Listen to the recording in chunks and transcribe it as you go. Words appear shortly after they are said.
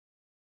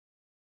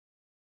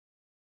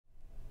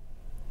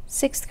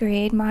6th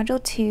grade,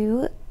 Module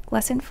 2,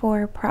 Lesson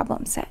 4,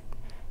 Problem Set.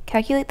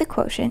 Calculate the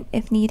quotient.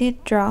 If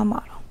needed, draw a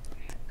model.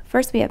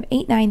 First, we have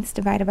 8/9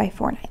 divided by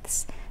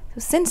 4/9. So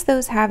since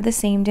those have the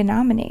same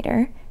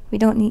denominator, we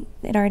don't need,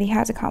 it already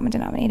has a common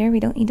denominator, we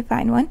don't need to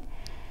find one.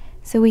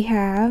 So we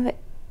have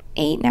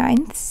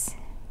 8/9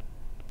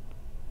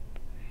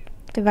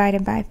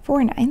 divided by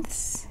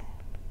 4/9.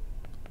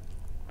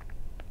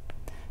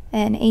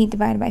 And 8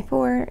 divided by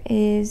 4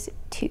 is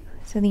 2.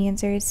 So the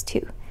answer is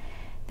 2.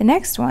 The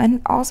next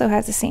one also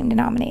has the same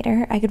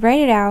denominator. I could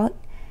write it out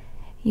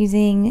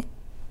using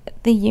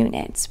the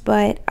units,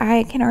 but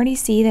I can already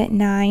see that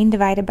 9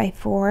 divided by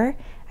 4,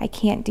 I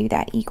can't do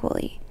that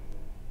equally.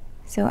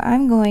 So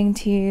I'm going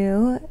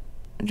to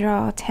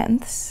draw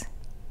tenths.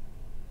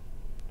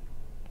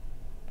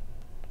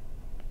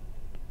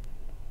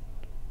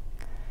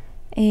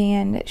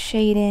 And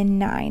shade in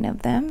 9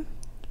 of them.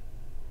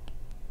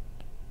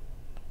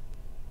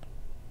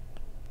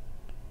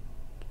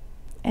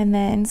 And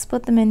then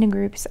split them into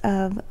groups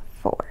of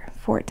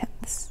 4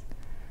 tenths.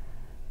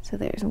 So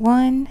there's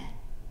 1,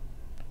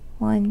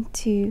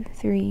 2,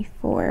 3,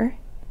 4,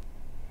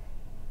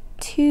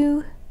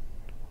 2,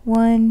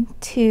 1,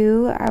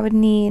 2. I would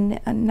need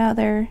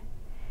another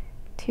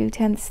 2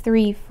 tenths,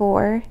 3,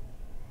 4.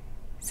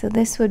 So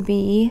this would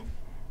be,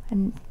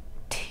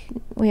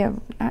 we have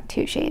not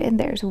 2 shaded,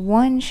 there's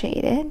 1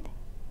 shaded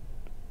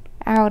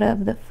out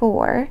of the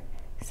 4.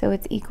 So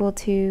it's equal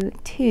to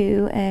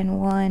 2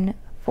 and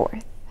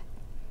 1/4.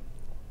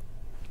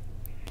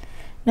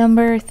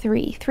 Number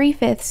 3,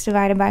 3/5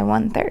 divided by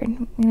 1/3.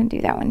 I'm going to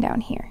do that one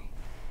down here.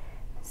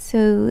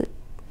 So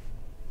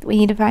we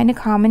need to find a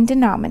common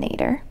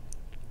denominator.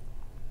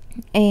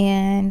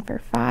 And for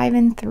 5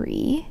 and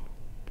 3,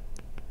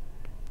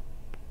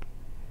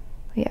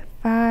 we have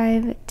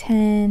 5,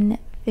 10,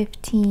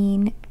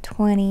 15,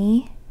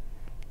 20,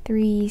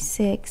 3,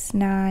 6,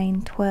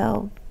 9,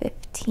 12,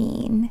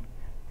 15.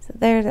 So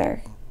there's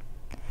our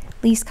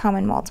least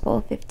common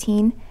multiple,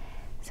 15.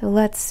 So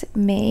let's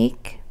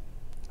make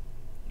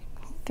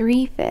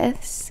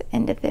 3/5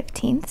 into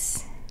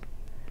 15ths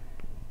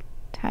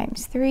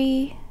times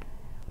 3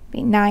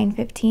 be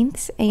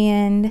 9/15,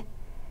 and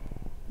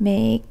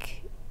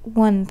make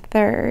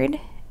 1/3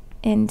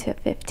 into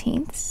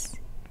 15ths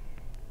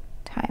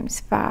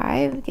times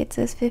 5 gets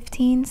us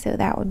 15, so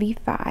that would be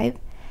 5.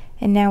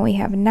 And now we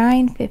have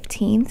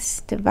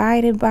 9/15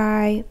 divided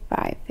by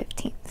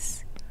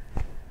 5/15.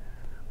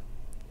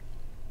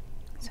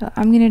 So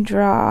I'm going to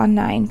draw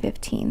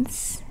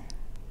 9/15.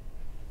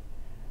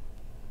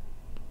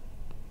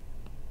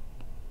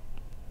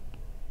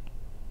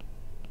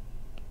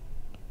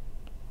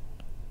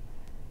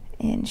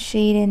 And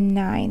shade in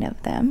 9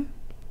 of them.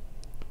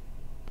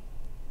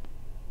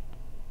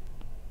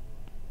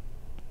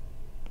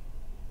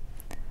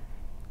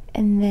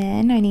 And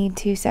then I need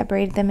to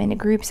separate them into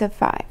groups of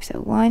 5. So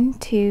 1,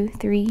 2,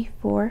 3,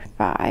 4,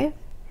 5.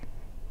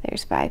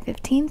 There's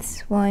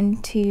 5/15. 1,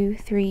 2,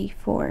 3,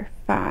 4,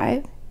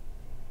 5.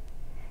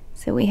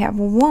 So we have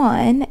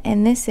 1,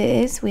 and this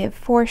is, we have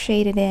 4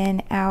 shaded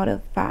in out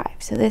of 5.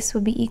 So this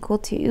would be equal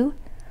to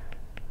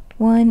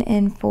 1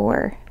 and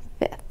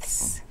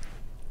 4/5.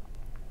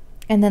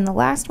 And then the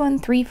last one,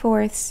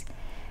 3/4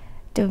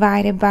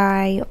 divided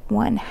by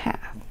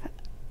 1/2.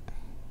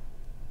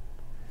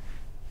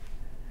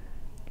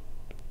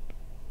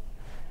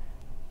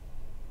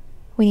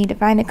 We need to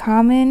find a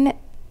common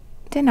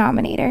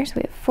denominator. So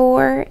we have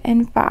 4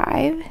 and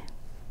 5.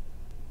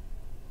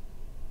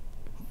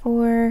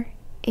 4,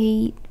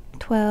 8,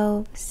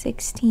 12,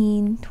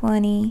 16,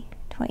 20,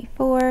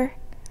 24,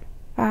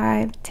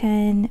 5,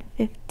 10,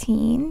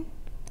 15,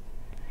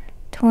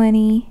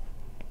 20,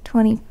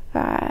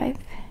 25.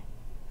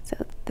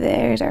 So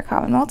there's our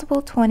common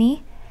multiple,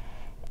 20.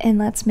 And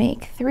let's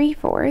make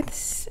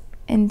 3/4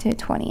 into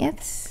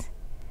 20ths.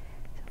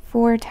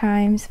 4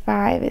 times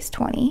 5 is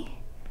 20.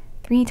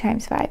 3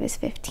 times 5 is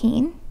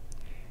 15.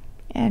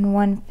 And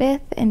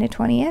 1/5 into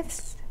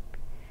 20ths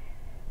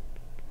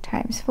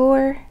times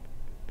 4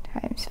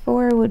 times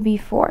 4 would be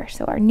 4.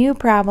 So our new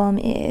problem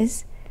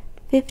is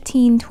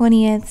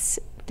 15/20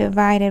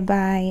 divided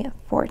by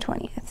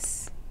 4/20.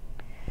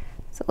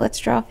 So let's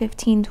draw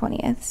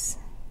 15/20.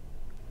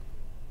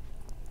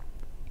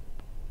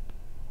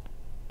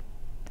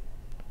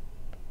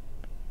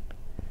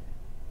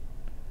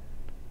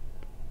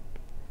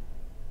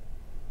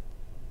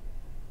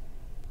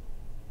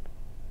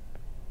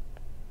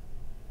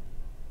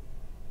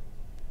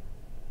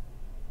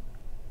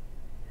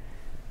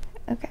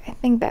 Okay, I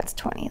think that's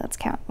 20. Let's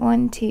count.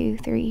 1, 2,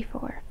 3,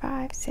 4,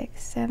 5,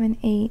 6, 7,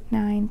 8,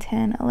 9,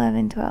 10,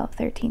 11, 12,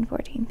 13,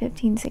 14,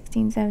 15,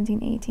 16,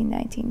 17, 18,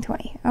 19,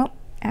 20. Oh,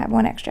 I have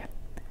 1 extra.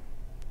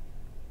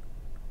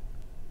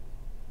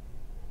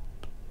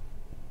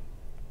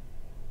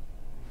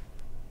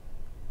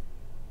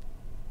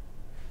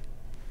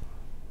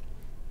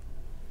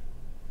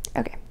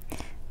 Okay,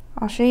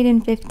 I'll shade in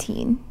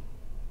 15.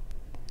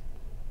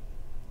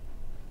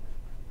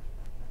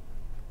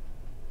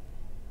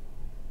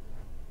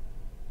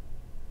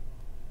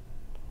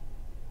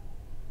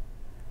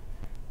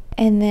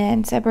 and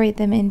then separate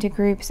them into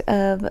groups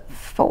of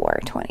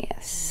 4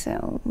 20ths.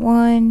 So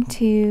 1,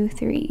 2,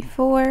 3,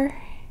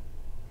 4,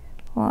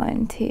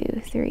 1,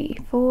 2, 3,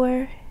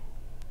 4,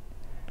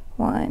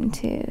 1,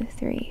 2,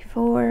 3,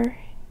 4,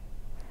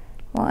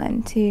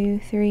 1, 2,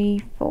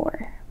 3,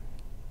 4.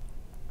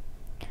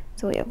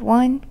 So we have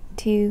 1,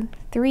 2,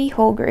 3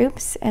 whole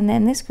groups, and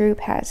then this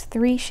group has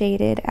 3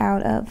 shaded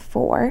out of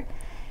 4,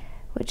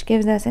 which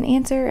gives us an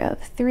answer of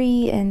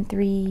 3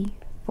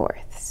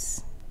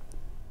 3/4.